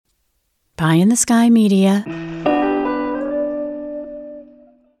Pie in the Sky Media.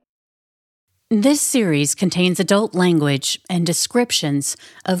 This series contains adult language and descriptions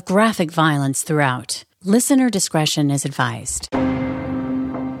of graphic violence throughout. Listener discretion is advised.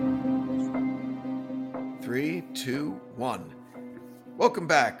 3, 2, 1. Welcome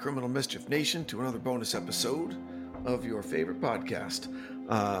back, Criminal Mischief Nation, to another bonus episode of your favorite podcast.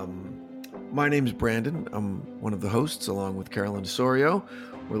 My name's Brandon. I'm one of the hosts, along with Carolyn Osorio.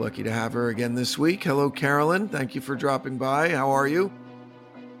 We're lucky to have her again this week. Hello, Carolyn. Thank you for dropping by. How are you?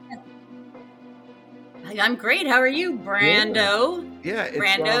 I'm great. How are you, Brando? Yeah, it's,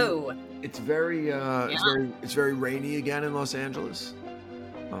 Brando. It's very rainy again in Los Angeles.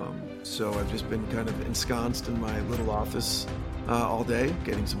 So I've just been kind of ensconced in my little office all day,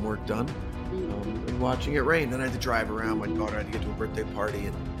 getting some work done, and watching it rain. Then I had to drive around. My daughter had to get to a birthday party,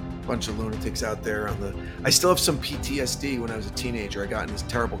 and a bunch of lunatics out there on the. I still have some PTSD when I was a teenager. I got in this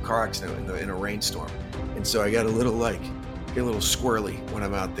terrible car accident in a rainstorm, and so I got a little squirrely when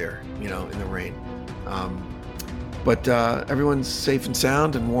I'm out there, in the rain. But everyone's safe and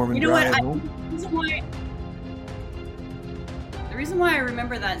sound and warm and dry at home. The reason why I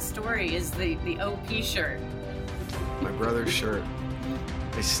remember that story is the OP shirt. My brother's shirt.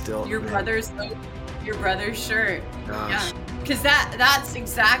 Your brother's shirt. Gosh. Yeah, because that's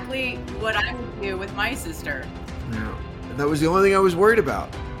exactly what I would do with my sister. Yeah, and that was the only thing I was worried about.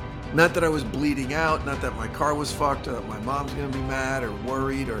 Not that I was bleeding out, not that my car was fucked, or that my mom's gonna be mad or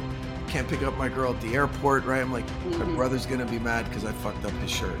worried, or can't pick up my girl at the airport, right? I'm like, my brother's gonna be mad because I fucked up his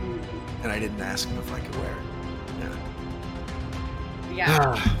shirt, and I didn't ask him if I could wear it.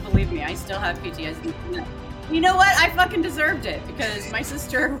 Yeah, believe me, I still have PTSD. You know what? I fucking deserved it because my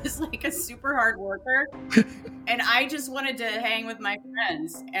sister was like a super hard worker, and I just wanted to hang with my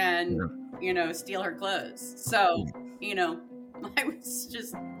friends and steal her clothes. So I was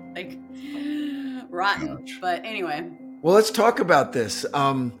just like rotten. Ouch. But anyway. Well, let's talk about this.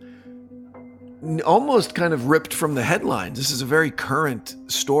 Almost kind of ripped from the headlines. This is a very current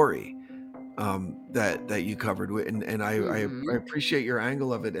story that you covered, and I appreciate your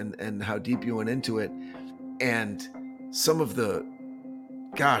angle of it and how deep you went into it. And some of the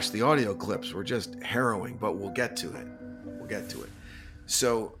audio clips were just harrowing, but we'll get to it.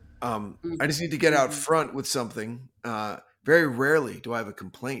 So I just need to get out front with something. Very rarely do I have a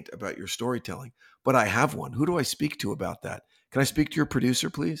complaint about your storytelling, but I have one. Who do I speak to about that? Can I speak to your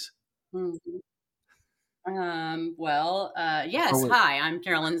producer, please? Yes. Hi, I'm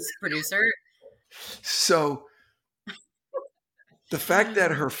Carolyn's producer. So the fact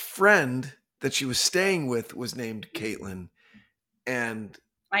that her friend that she was staying with was named Caitlin, and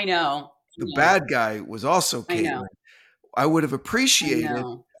I know the bad guy was also Caitlin. I would have appreciated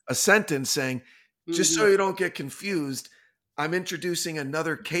a sentence saying, just so you don't get confused, I'm introducing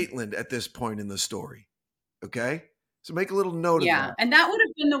another Caitlin at this point in the story. Okay? So make a little note of that. And that would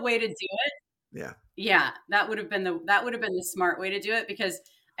have been the way to do it. Yeah, that would have been the smart way to do it, because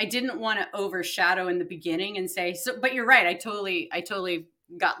I didn't want to overshadow in the beginning and say so. But you're right. I totally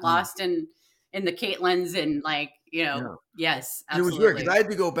got lost in the Caitlins and yes, absolutely. It was weird because I had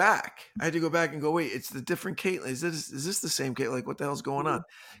to go back. And go, wait, it's the different Caitlin. Is this the same Caitlin? Like, what the hell's going on?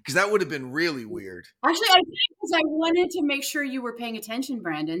 Because that would have been really weird. Actually, I did, because I wanted to make sure you were paying attention,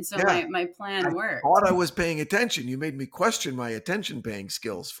 Brandon. So my plan worked. I thought I was paying attention. You made me question my attention paying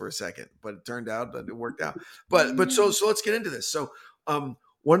skills for a second, but it turned out that it worked out. But so let's get into this. So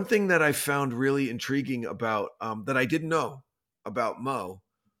one thing that I found really intriguing about that I didn't know about Mo.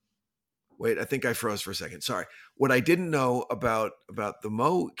 Wait, I think I froze for a second. Sorry. What I didn't know about the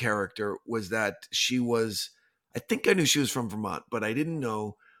Mo character was that I think I knew she was from Vermont, but I didn't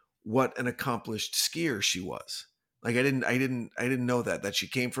know what an accomplished skier she was. Like I didn't know that she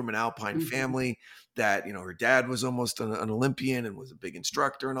came from an alpine family, that, her dad was almost an Olympian and was a big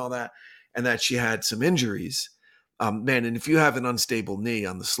instructor and all that, and that she had some injuries. Man, and if you have an unstable knee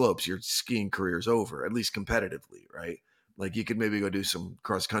on the slopes, your skiing career is over, at least competitively, right? Like you could maybe go do some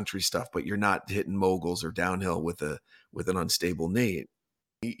cross country stuff, but you're not hitting moguls or downhill with an unstable knee.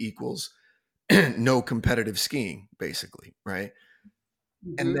 It equals no competitive skiing, basically, right?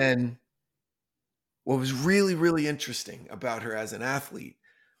 And then what was really, really interesting about her as an athlete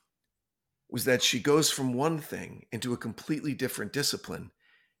was that she goes from one thing into a completely different discipline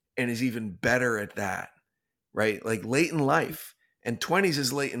and is even better at that, right? Like late in life. And 20s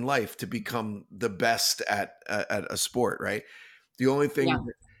is late in life to become the best at a sport, right? The only thing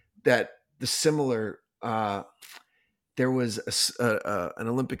that the similar, there was an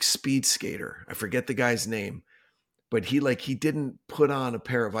Olympic speed skater. I forget the guy's name, but he didn't put on a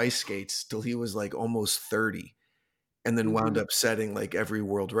pair of ice skates till he was like almost 30. and then wound Mhm. up setting like every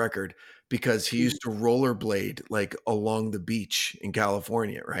world record because he used to rollerblade like along the beach in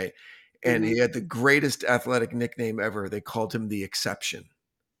California, right? And he Mhm. had the greatest athletic nickname ever. They called him the Exception.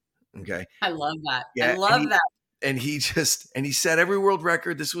 Okay. I love that. I Yeah, love that. and he set every world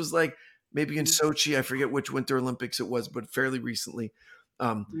record. This was like maybe in Mhm. Sochi, I forget which Winter Olympics it was, but fairly recently.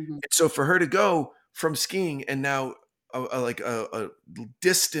 Mhm. And so for her to go from skiing and now a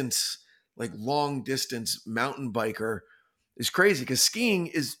distance, like long distance mountain biker is crazy because skiing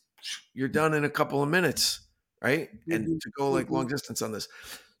is you're done in a couple of minutes, right? And Mhm. to go like long Mhm. distance on this.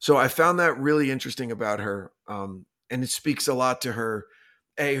 So I found that really interesting about her. And it speaks a lot to her,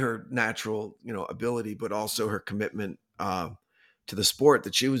 her natural, ability, but also her commitment to the sport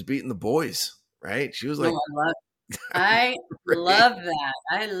that she was beating the boys, right? She was No, like, I right? love that.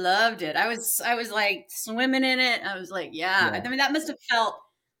 I loved it. I was like swimming in it. I was like, yeah. I Yeah, mean, that must have felt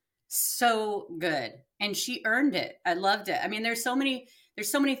so good. And she earned it. I loved it. I mean, there's so many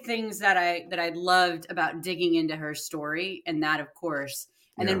things that I loved about digging into her story, and that of course,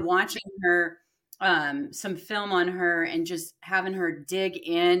 and yeah, then watching her some film on her and just having her dig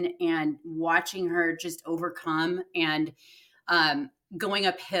in and watching her just overcome and um, going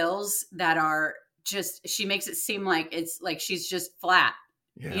up hills that are just, she makes it seem like it's like she's just flat.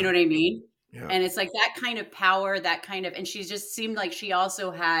 You yeah, know what I mean? yeah, And it's like that kind of power, that kind of, and she just seemed like she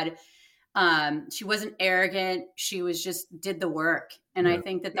also had, she wasn't arrogant. She was just did the work. And I yeah.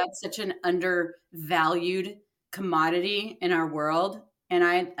 think that that's such an undervalued commodity in our world.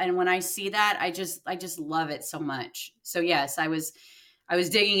 And when I see that, I just love it so much. So yes, I was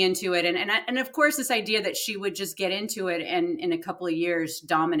digging into it, and of course this idea that she would just get into it and in a couple of years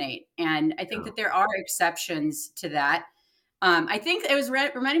dominate. And I think Yeah. that there are exceptions to that. I think it was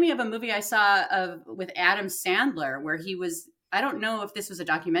reminding me of a movie I saw of with Adam Sandler where he was. I don't know if this was a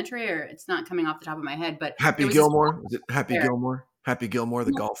documentary or it's not coming off the top of my head, but there Happy was this Gilmore? Is it Happy player. Gilmore? Happy Gilmore,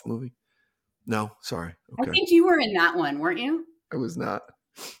 the golf movie? No, sorry. I Okay. think you were in that one, weren't you? I was not.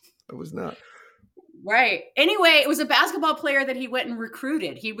 I was not. Right. Anyway, it was a basketball player that he went and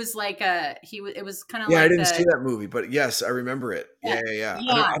recruited. He was like a he was. It was kind of Yeah, I like didn't see the that movie, but yes, I remember it. yeah Yeah, yeah, yeah.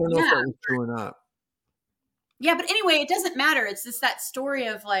 I don't yeah I don't know if yeah that was true or not. yeah. But anyway, it doesn't matter. It's just that story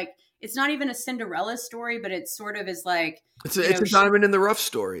of like it's not even a Cinderella story, but it sort of is like It's a she. diamond in the rough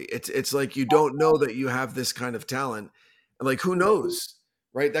story. It's like you don't know that you have this kind of talent. And like who knows,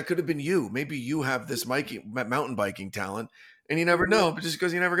 right? That could have been you. Maybe you have this mountain biking talent and you never Mhm. know, but just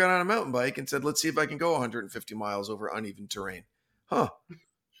because you never got on a mountain bike and said, "Let's see if I can go 150 miles over uneven terrain." Huh.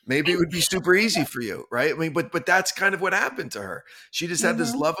 Maybe it would be super easy for you, right? I mean, but that's kind of what happened to her. She just had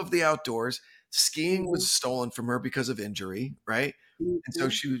this Mhm. love of the outdoors. Skiing Mhm. was stolen from her because of injury, right? And so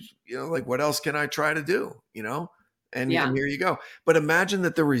Mhm. she was, like, what else can I try to do? And Yeah. here you go. But imagine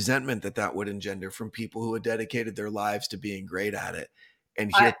that the resentment that would engender from people who had dedicated their lives to being great at it.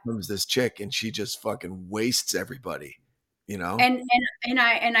 And here I comes this chick, and she just fucking wastes everybody, you know?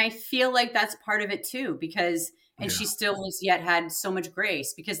 and I feel like that's part of it too, because and Yeah. she still has yet had so much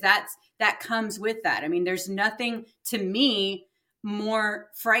grace because that comes with that. I mean, there's nothing to me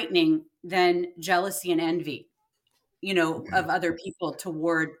more frightening than jealousy and envy, Yeah. of other people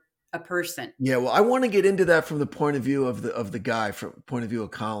toward a person. Yeah, well, I want to get into that from the point of view of the guy, from point of view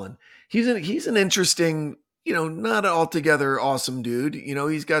of Colin. He's an interesting, not altogether awesome dude.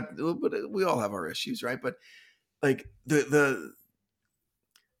 He's got, but we all have our issues, right? But like the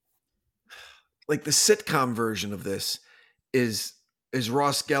sitcom version of this is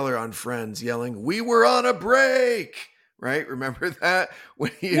Ross Geller on Friends yelling, "We were on a break," right? Remember that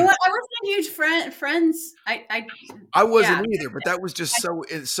when You know he what? I wasn't a huge friends. I Yeah, wasn't either, but that was just so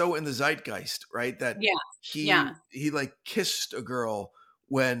in the zeitgeist, right? That yeah, yeah. he like kissed a girl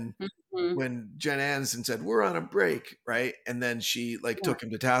when Mhm. Jen Aniston said, "We're on a break," right? And then she like Yeah. took him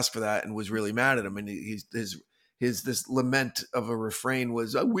to task for that and was really mad at him. And his this lament of a refrain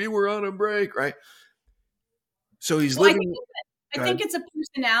was, "We were on a break," right? So he's Well, living. I Go ahead. think it's a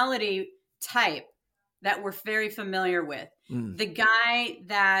personality type that we're very familiar with. Mm. The guy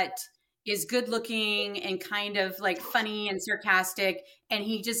that is good looking and kind of like funny and sarcastic, and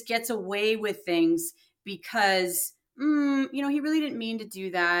he just gets away with things because, he really didn't mean to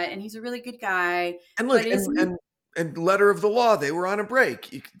do that. And he's a really good guy, And look, but isn't, and letter of the law, they were on a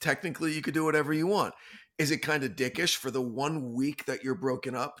break. Technically, you could do whatever you want. Is it kind of dickish for the 1 week that you're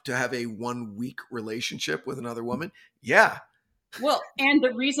broken up to have a 1 week relationship with another woman? Yeah, well, and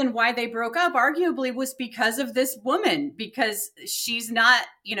the reason why they broke up arguably was because of this woman, because she's not,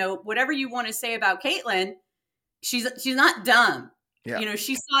 whatever you want to say about Caitlyn, she's not dumb. yeah.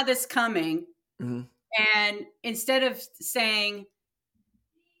 She saw this coming, Mhm. and instead of saying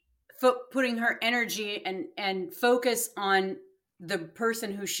putting her energy and focus on the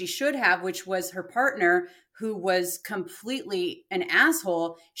person who she should have, which was her partner, who was completely an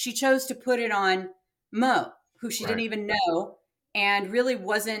asshole. She chose to put it on Mo, who she didn't even know, and really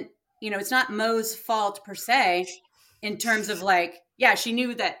wasn't, it's not Mo's fault per se, in terms of like, yeah, she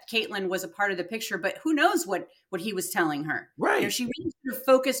knew that Caitlyn was a part of the picture, but who knows what he was telling her. Right. She really sort of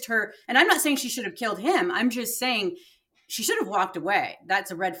focused her, and I'm not saying she should have killed him. I'm just saying she should have walked away. That's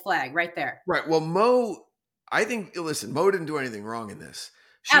a red flag right there. Right. Well, Mo, I think, listen, Mo didn't do anything wrong in this.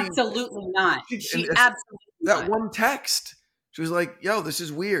 Absolutely not. She absolutely that one text, she was like, yo, this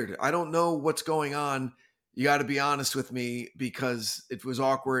is weird. I don't know what's going on. You got to be honest with me because it was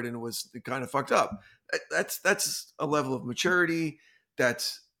awkward and it kind of fucked up. That's a level of maturity.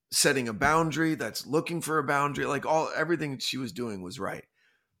 That's setting a boundary. That's looking for a boundary. Like everything she was doing was right.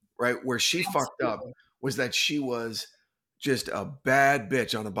 Right. Where she fucked up was that she was just a bad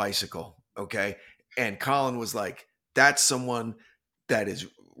bitch on a bicycle. Okay. And Colin was like, that's someone that is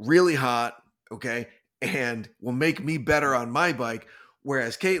really hot. Okay. And will make me better on my bike.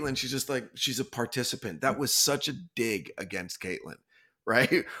 Whereas Caitlyn, she's just like, she's a participant. That was such a dig against Caitlyn.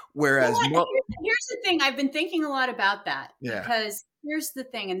 Right. Whereas here's the thing. I've been thinking a lot about that because here's the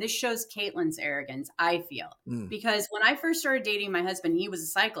thing. And this shows Caitlyn's arrogance, I feel, because when I first started dating my husband, he was a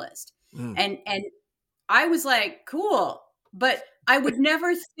cyclist and I was like, cool, but I would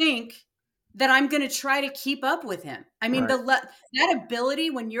never think that I'm going to try to keep up with him. I mean, that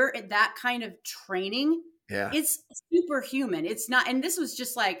ability when you're at that kind of training, it's superhuman. It's not. And this was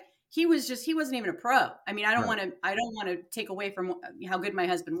just like, he wasn't even a pro. I mean, I don't want to take away from how good my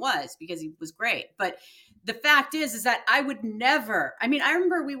husband was because he was great. But the fact is that I would never, I mean, I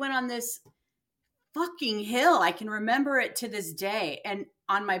remember we went on this fucking hill. I can remember it to this day and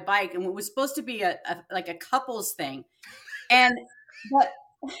on my bike. And it was supposed to be like a couples thing. And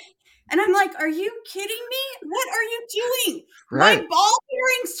I'm like, are you kidding me? What are you doing? Right. My ball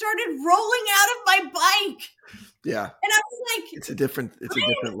bearings started rolling out of my bike. Yeah. And I was like, it's a different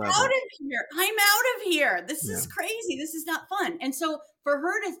level. I'm out of here. This is crazy. This is not fun. And so for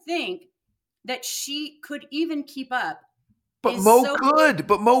her to think that she could even keep up. But Mo could.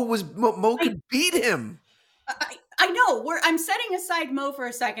 But Mo could beat him. I know. I'm setting aside Mo for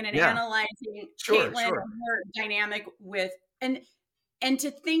a second and analyzing Caitlyn and her dynamic with and to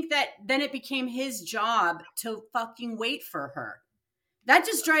think that then it became his job to fucking wait for her. That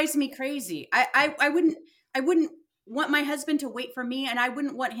just drives me crazy. I wouldn't want my husband to wait for me, and I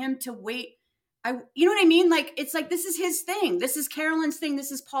wouldn't want him to wait. You know what I mean? Like, it's like, this is his thing. This is Carolyn's thing.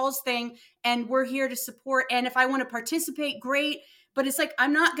 This is Paul's thing. And we're here to support. And if I want to participate, great. But it's like,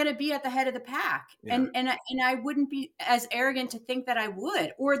 I'm not going to be at the head of the pack. Yeah. And I wouldn't be as arrogant to think that I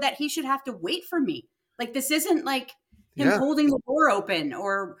would, or that he should have to wait for me. Like, this isn't like him holding the door open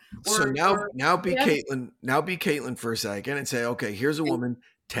so now be Caitlyn for a second and say, okay, here's a woman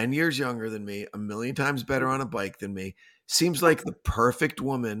 10 years younger than me, a million times better on a bike than me. Seems like the perfect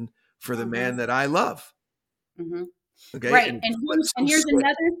woman for the man that I love. Mm-hmm. Okay. Right. And here's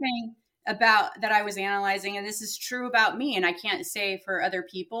another thing about that I was analyzing, and this is true about me, and I can't say for other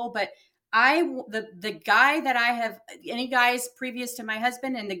people, but the guy that I have, any guys previous to my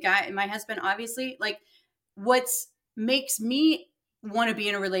husband, and my husband, obviously, like, what's makes me want to be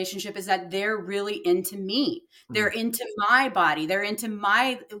in a relationship is that they're really into me. They're into my body. They're into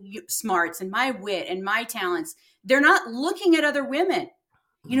my smarts and my wit and my talents. They're not looking at other women.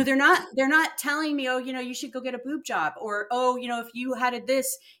 You know, they're not telling me, oh, you know, you should go get a boob job, or, oh, you know, if you had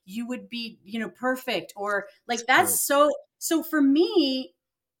this, you would be, you know, perfect, or like, that's so for me,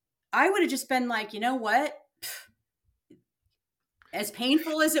 I would have just been like, you know what, as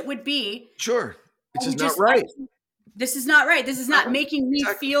painful as it would be. Sure. It's just not right. This is not right. This is not making me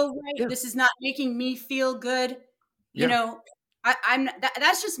feel right. Yeah. This is not making me feel good. You know,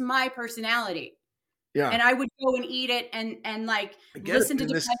 that's just my personality. Yeah. And I would go and eat it and like listen to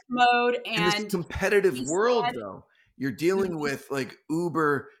Depeche Mode. And in this competitive world, though, you're dealing with like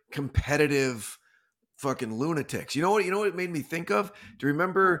uber competitive fucking lunatics. You know what it made me think of? Do you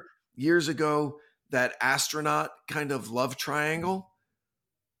remember years ago that astronaut kind of love triangle?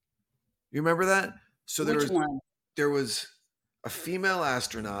 You remember that? So there was a female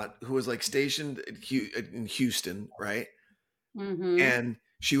astronaut who was like stationed in Houston, right? Mm-hmm. And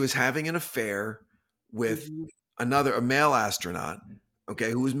she was having an affair with a male astronaut,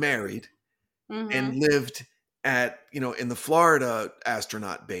 okay, who was married and lived at, you know, in the Florida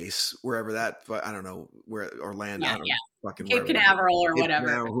astronaut base, wherever that, I don't know where, Orlando, I don't know, fucking Cape Canaveral or Cape whatever.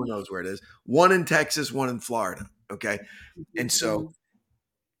 Canaveral, who knows where it is. One in Texas, one in Florida, okay? And so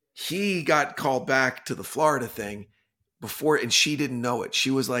he got called back to the Florida thing before, and she didn't know it.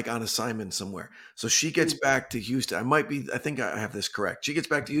 She was like on assignment somewhere. So she gets back to Houston. I think I have this correct. She gets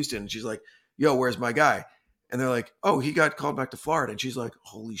back to Houston and she's like, yo, where's my guy? And they're like, oh, he got called back to Florida. And she's like,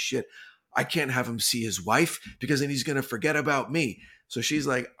 holy shit, I can't have him see his wife because then he's going to forget about me. So she's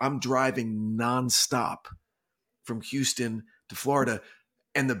like, I'm driving nonstop from Houston to Florida.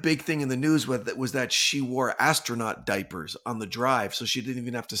 And the big thing in the news was that she wore astronaut diapers on the drive. So she didn't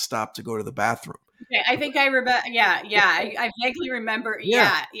even have to stop to go to the bathroom. Okay, I think I remember. Yeah. I vaguely remember.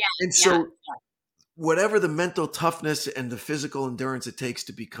 Yeah. Yeah. And so whatever the mental toughness and the physical endurance it takes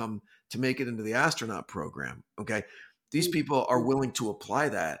to make it into the astronaut program, okay, these people are willing to apply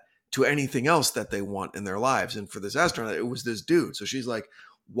that to anything else that they want in their lives. And for this astronaut, it was this dude. So she's like,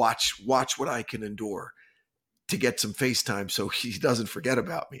 watch what I can endure to get some FaceTime so he doesn't forget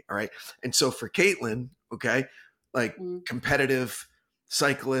about me. All right. And so for Caitlin, okay, like competitive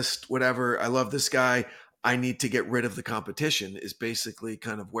cyclist, whatever, I love this guy, I need to get rid of the competition, is basically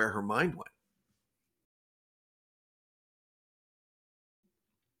kind of where her mind went.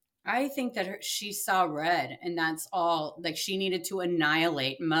 I think that she saw red, and that's all. Like, she needed to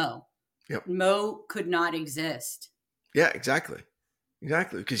annihilate Mo. Yep. Mo could not exist. Yeah, exactly.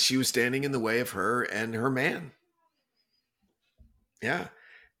 Because she was standing in the way of her and her man. Yeah.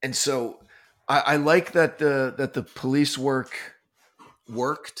 And so I like that the police worked.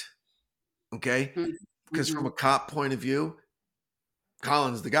 Okay. Because from a cop point of view,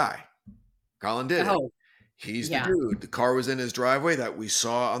 Colin's the guy. Colin did it. He's the dude. The car was in his driveway that we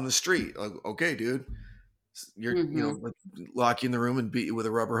saw on the street. Like, okay, dude, you're, like, lock you in the room and beat you with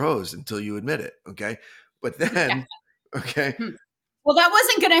a rubber hose until you admit it. Okay. But then, okay. Well, that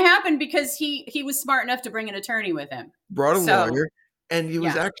wasn't going to happen because he was smart enough to bring an attorney with him. Brought a lawyer, and he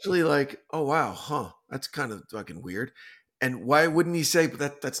was actually like, oh, wow, that's kind of fucking weird. And why wouldn't he say,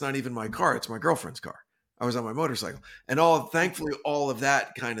 but that's not even my car. It's my girlfriend's car. I was on my motorcycle. And thankfully, all of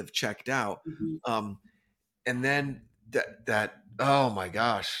that kind of checked out. And then that, oh my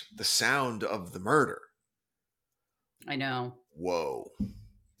gosh, the sound of the murder. I know. Whoa.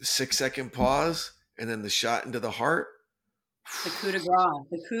 The 6-second pause and then the shot into the heart. The coup de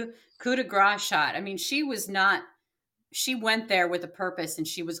grace, coup de grace shot. I mean, she went there with a purpose and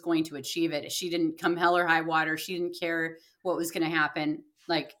she was going to achieve it. She didn't come hell or high water. She didn't care what was going to happen.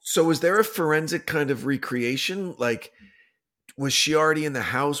 Like, so was there a forensic kind of recreation? Like, was she already in the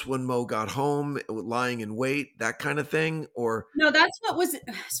house when Mo got home, lying in wait, that kind of thing? Or no, that's what was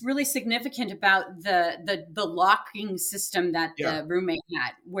really significant about the locking system that the roommate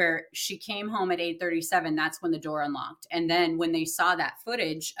had, where she came home at 8:37. That's when the door unlocked. And then when they saw that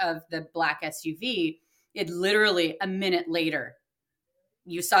footage of the black SUV, it literally a minute later,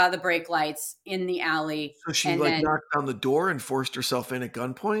 you saw the brake lights in the alley. So she knocked on the door and forced herself in at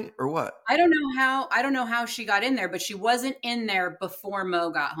gunpoint, or what? I don't know how she got in there, but she wasn't in there before Mo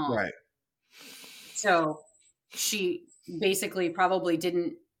got home. Right. So she basically probably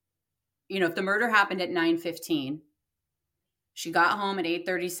didn't, if the murder happened at 9:15, she got home at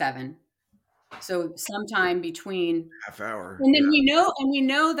 8:37. So sometime between half hour. And then we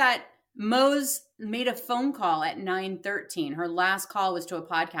know that Mo's made a phone call at 9:13. Her last call was to a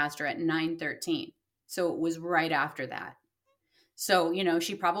podcaster at 9:13. So it was right after that. So,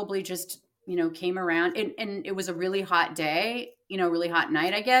 she probably just, came around and it was a really hot day, really hot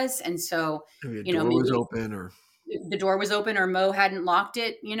night, I guess. And so, maybe the door was open, or the door was open, or Mo hadn't locked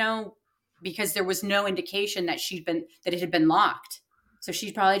it, because there was no indication that it had been locked. So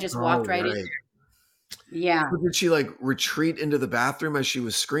she probably just walked right in. Yeah. But did she retreat into the bathroom as she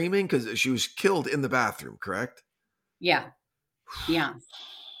was screaming? Because she was killed in the bathroom, correct? Yeah. Yeah.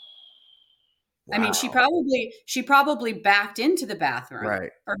 Wow. I mean, she probably backed into the bathroom,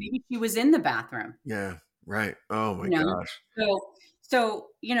 right? Or maybe she was in the bathroom. Yeah. Right. Oh my gosh. So,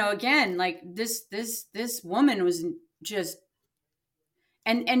 again, like this woman was just,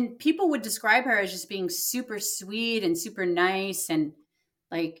 and people would describe her as just being super sweet and super nice. And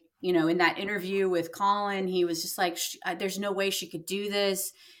like, in that interview with Colin, he was just like, there's no way she could do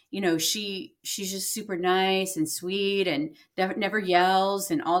this. She's just super nice and sweet and never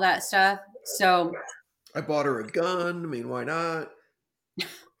yells and all that stuff. So I bought her a gun. I mean, why not?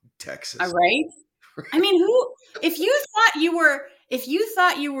 Texas. All right. I mean, if you thought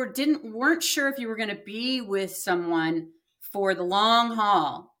you weren't sure if you were going to be with someone for the long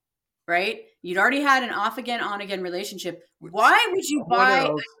haul, right? You'd already had an off again, on again relationship. Why would you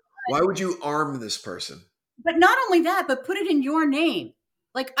why would you arm this person? But not only that, but put it in your name.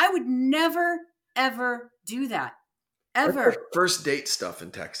 Like, I would never, ever do that. Ever. First date stuff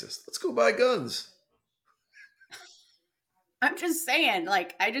in Texas. Let's go buy guns. I'm just saying,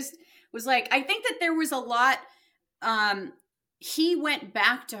 like, I just was like, I think that there was a lot he went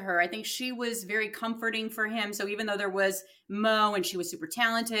back to her. I think she was very comforting for him. So even though there was Mo and she was super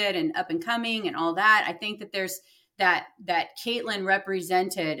talented and up and coming and all that, I think that there's that Caitlyn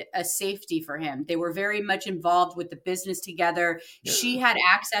represented a safety for him. They were very much involved with the business together. Yeah. She had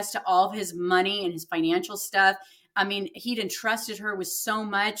access to all of his money and his financial stuff. I mean, he'd entrusted her with so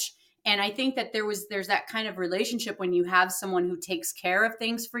much. And I think that there's that kind of relationship when you have someone who takes care of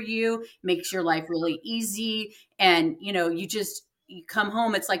things for you, makes your life really easy. And, you come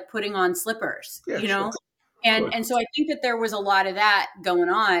home, it's like putting on slippers, you know? Sure. And so I think that there was a lot of that going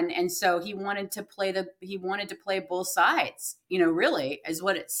on. And so he wanted to play both sides, really is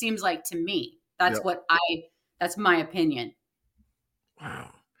what it seems like to me. That's that's my opinion.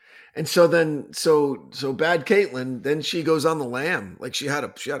 Wow. And so then, so bad Caitlyn, then she goes on the lam. Like she had a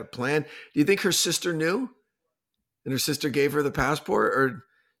plan. Do you think her sister knew? And her sister gave her the passport, or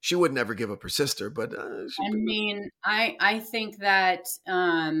she would never give up her sister? But I think that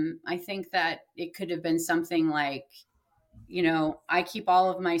it could have been something like, I keep all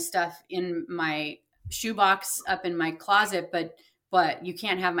of my stuff in my shoebox up in my closet, but you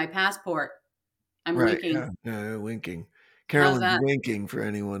can't have my passport. I'm winking. Yeah, winking. Carolyn's winking for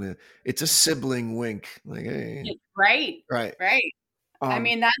anyone. It's a sibling wink. Like, hey. Right. I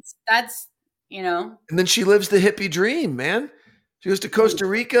mean, that's, And then she lives the hippie dream, man. She goes to Costa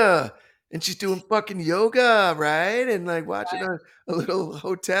Rica and she's doing fucking yoga, right? And like watching a little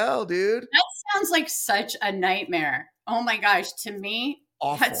hotel, dude. That sounds like such a nightmare. Oh my gosh. To me,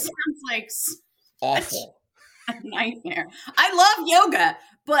 awful. That sounds like awful. A nightmare. I love yoga.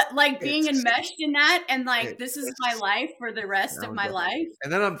 But like being enmeshed in that and like this is my life for the rest of my life.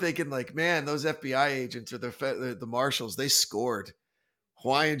 And then I'm thinking like, man, those FBI agents or the marshals, they scored.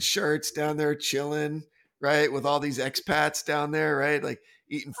 Hawaiian shirts down there chilling, right? With all these expats down there, right? Like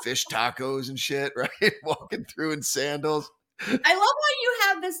eating fish tacos and shit, right? Walking through in sandals. I love how you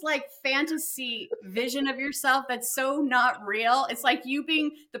have this like fantasy vision of yourself that's so not real. It's like you being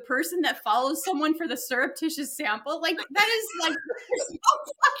the person that follows someone for the surreptitious sample. Like that is like there's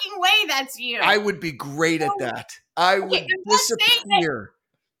no fucking way that's you. I would be great at that. I would disappear.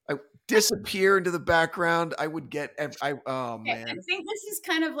 I disappear into the background. I would get man. I think this is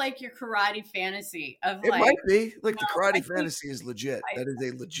kind of like your karate fantasy of it might be. Like the karate fantasy is legit. That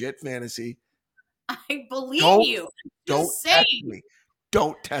is a legit fantasy. I believe you. Don't test me.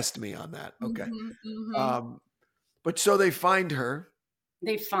 Don't test me on that. Okay. But so they find her.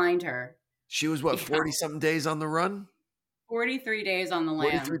 She was what, 40 something days on the run? 43 days on the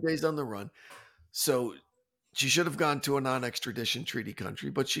lam. 43 days on the run. So she should have gone to a non-extradition treaty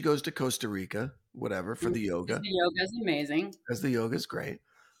country, but she goes to Costa Rica, whatever, for the yoga. The yoga's amazing. Because the yoga's great.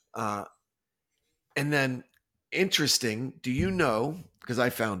 And then interesting, do you know, because I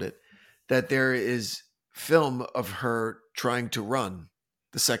found it, that there is film of her trying to run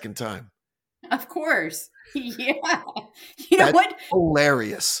the second time. Of course. Yeah. You know what?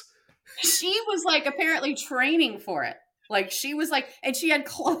 Hilarious. She was like apparently training for it. Like she was like, and she had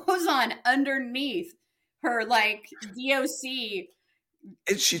clothes on underneath her like DOC.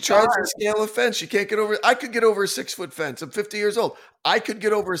 And she tries to scale a fence. She can't get over. I could get over a 6-foot fence. I'm 50 years old. I could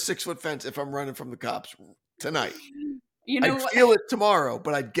get over a 6-foot fence if I'm running from the cops tonight. You know I'd feel it tomorrow,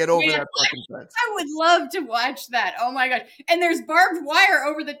 but I'd get over that fucking fence. I would love to watch that. Oh my gosh. And there's barbed wire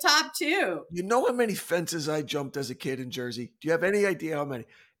over the top too. You know how many fences I jumped as a kid in Jersey? Do you have any idea how many?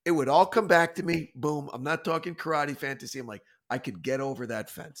 It would all come back to me. Boom. I'm not talking karate fantasy. I'm like, I could get over that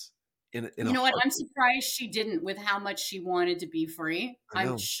fence. You know what? I'm surprised she didn't with how much she wanted to be free.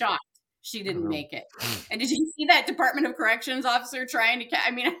 I'm shocked she didn't make it. And did you see that Department of Corrections officer trying to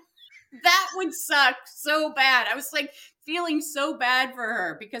I mean, that would suck so bad. I was like feeling so bad for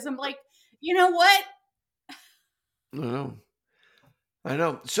her because I'm like, you know what? I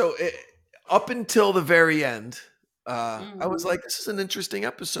know. So up until the very end, I was like, this is an interesting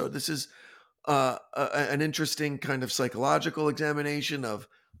episode. This is an interesting kind of psychological examination of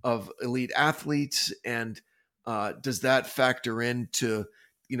elite athletes. And does that factor into,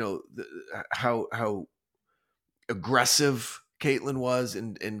 how aggressive Caitlyn was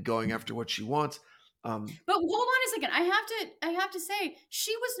in going after what she wants? But hold on a second. I have to say,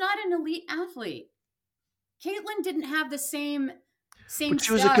 she was not an elite athlete. Caitlyn didn't have the same. But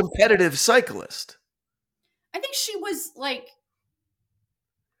she was a competitive cyclist. I think she was like.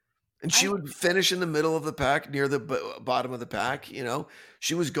 And she would finish in the middle of the pack, near the bottom of the pack.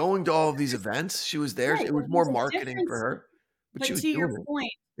 She was going to all of these events. She was there. Right, it was more marketing for her. But to your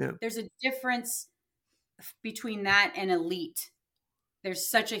point, there's a difference between that and elite. There's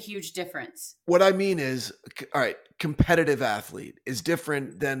such a huge difference. What I mean is, all right, competitive athlete is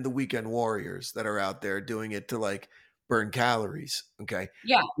different than the weekend warriors that are out there doing it to like burn calories. Okay.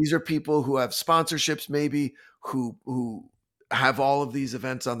 Yeah. These are people who have sponsorships, maybe who have all of these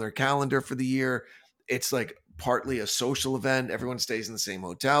events on their calendar for the year. It's like partly a social event. Everyone stays in the same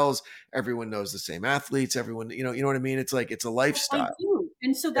hotels. Everyone knows the same athletes. Everyone, you know what I mean? It's like, it's a I lifestyle. do.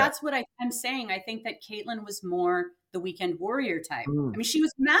 And so Yeah. that's what I'm saying. I think that Caitlin was more the weekend warrior type. Mm. I mean, she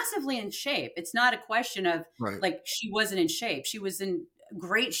was massively in shape. It's not a question of Right. like she wasn't in shape. She was in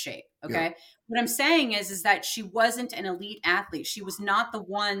great shape. Okay. Yeah. What I'm saying is that she wasn't an elite athlete. She was not the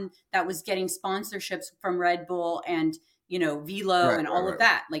one that was getting sponsorships from Red Bull and, you know, Velo and all of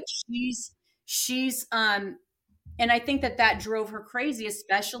that. Like she's and I think that drove her crazy,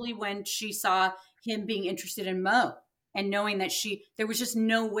 especially when she saw him being interested in Mo and knowing that there was just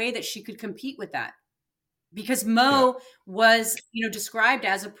no way that she could compete with that, because Mo was, you know, described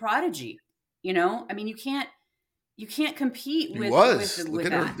as a prodigy. You know, I mean, you can't compete with Look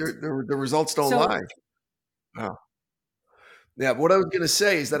at that. the results don't lie. Wow. Yeah, what I was going to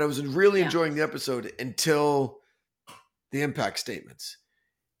say is that I was really enjoying the episode until the impact statements.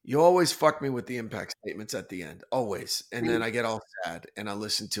 You always fuck me with the impact statements at the end, always. And then I get all sad and I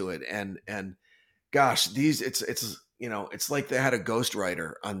listen to it and gosh, these it's you know, it's like they had a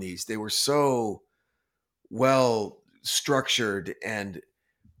ghostwriter on these. They were so well structured and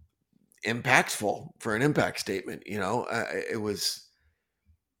impactful for an impact statement, you know. It was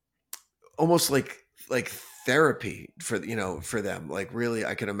almost like therapy for, you know, for them. Like really,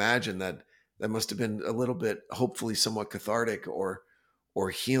 I can imagine that must have been a little bit, hopefully somewhat cathartic or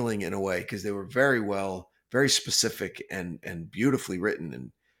healing in a way, because they were very specific and beautifully written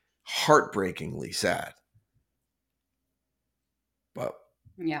and heartbreakingly sad. But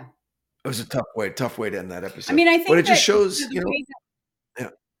yeah, it was a tough way to end that episode. I mean, I think but it just shows, you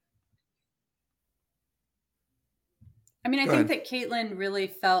know. I mean, I think that Caitlin really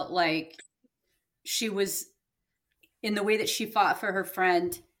felt like she was, in the way that she fought for her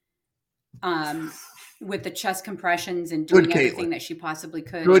friend, with the chest compressions and doing everything that she possibly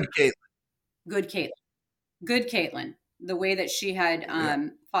could. Good Caitlin. The way that she had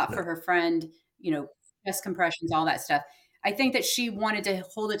fought for her friend, you know, chest compressions, all that stuff. I think that she wanted to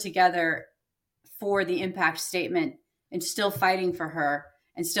hold it together for the impact statement and still fighting for her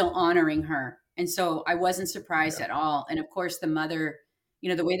and still honoring her. And so I wasn't surprised at all. And of course, the mother, you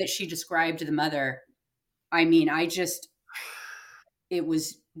know, the way that she described the mother, I mean, it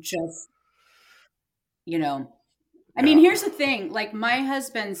was just, you know, I mean, here's the thing, like my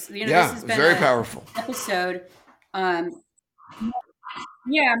husband's, you know, this has been very powerful episode. My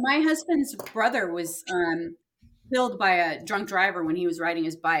husband's brother was killed by a drunk driver when he was riding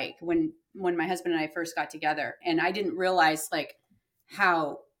his bike when my husband and I first got together. And I didn't realize like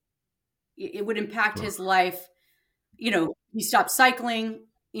how it would impact his life. You know, he stopped cycling,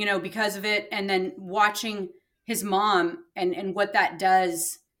 you know, because of it. And then watching his mom and what that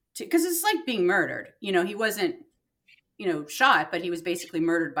does to, because it's like being murdered. You know, he wasn't, you know, shot, but he was basically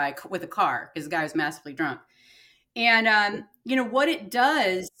murdered with a car because the guy was massively drunk. And, you know, what it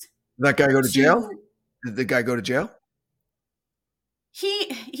does. Did that guy go to jail? Did the guy go to jail?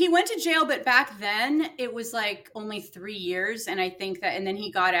 He went to jail, but back then it was like only 3 years. And I think that, and then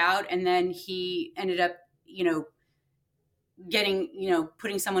he got out and then he ended up, you know, getting, you know,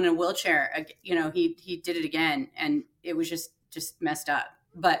 putting someone in a wheelchair, you know, he did it again. And it was just messed up.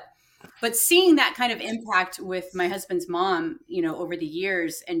 But seeing that kind of impact with my husband's mom, you know, over the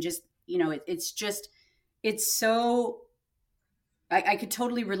years and just, you know, it's so, I could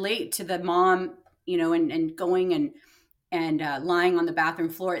totally relate to the mom, you know, and going and lying on the bathroom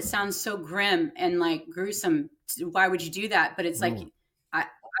floor. It sounds so grim and like gruesome. Why would you do that? But it's like, I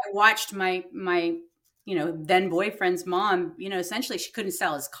watched my, you know, then boyfriend's mom, you know, essentially she couldn't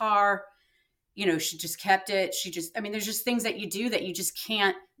sell his car. You know, she just kept it. I mean, there's just things that you do that you just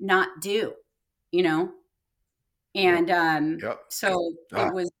can't not do, you know? And so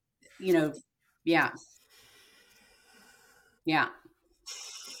it was, you know, yeah.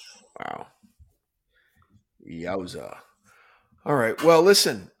 Wow. Yowza. All right. Well,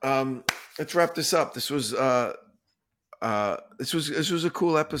 listen, let's wrap this up. This was a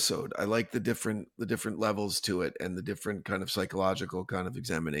cool episode. I like the different levels to it and the different kind of psychological kind of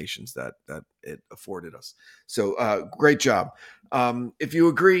examinations that it afforded us. So great job. If you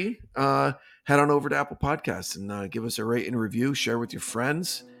agree, head on over to Apple Podcasts and give us a rate and review. Share with your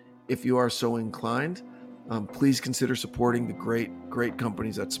friends if you are so inclined. Please consider supporting the great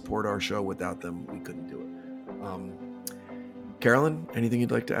companies that support our show. Without them, we couldn't do it. Carolyn, anything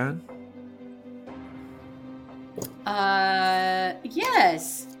you'd like to add?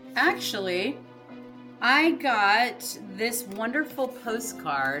 Yes. Actually, I got this wonderful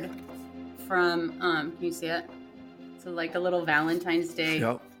postcard from, can you see it? So like a little Valentine's Day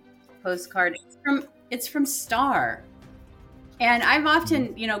postcard. It's from Star. And I've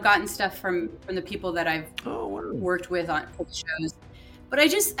often, gotten stuff from the people that I've worked with on shows. But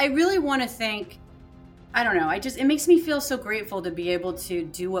I really want to thank, I don't know, it makes me feel so grateful to be able to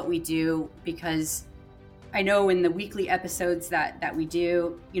do what we do, because I know in the weekly episodes that we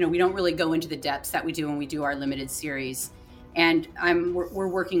do, we don't really go into the depths that we do when we do our limited series. And we're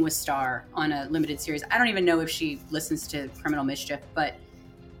working with Star on a limited series. I don't even know if she listens to Criminal Mischief, but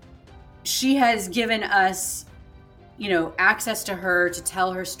she has given us, access to her, to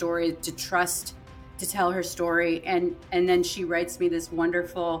tell her story, to trust to tell her story. And then she writes me this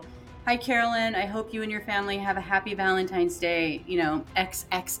wonderful, "Hi, Carolyn, I hope you and your family have a happy Valentine's Day,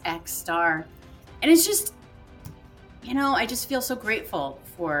 XXX Star." And it's just, I just feel so grateful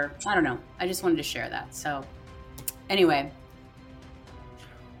for, I don't know, I just wanted to share that. So anyway.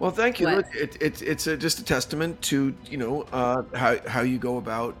 Well, thank you. Look, it's just a testament to, how you go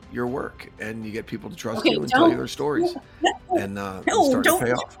about your work, and you get people to trust you and tell you their stories. And start to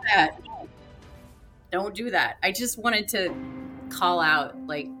pay off. Don't do that. I just wanted to call out,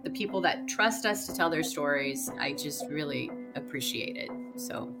 like, the people that trust us to tell their stories. I just really appreciate it.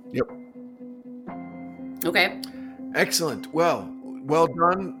 So. Yep. Okay. Excellent. Well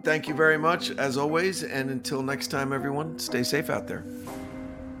done. Thank you very much, as always. And until next time, everyone, stay safe out there.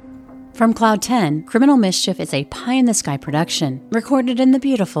 From Cloud 10, Criminal Mischief is a pie-in-the-sky production recorded in the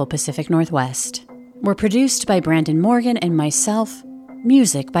beautiful Pacific Northwest. We're produced by Brandon Morgan and myself.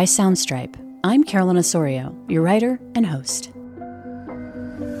 Music by Soundstripe. I'm Carolyn Osorio, your writer and host.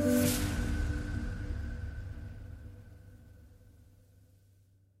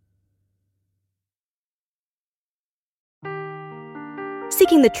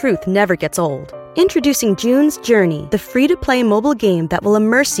 Seeking the truth never gets old. Introducing June's Journey, the free-to-play mobile game that will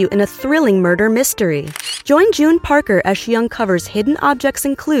immerse you in a thrilling murder mystery. Join June Parker as she uncovers hidden objects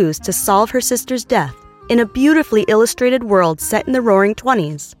and clues to solve her sister's death in a beautifully illustrated world set in the Roaring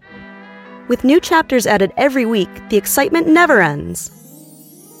 '20s. With new chapters added every week, the excitement never ends.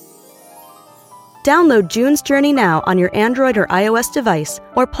 Download June's Journey now on your Android or iOS device,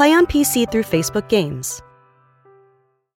 or play on PC through Facebook Games.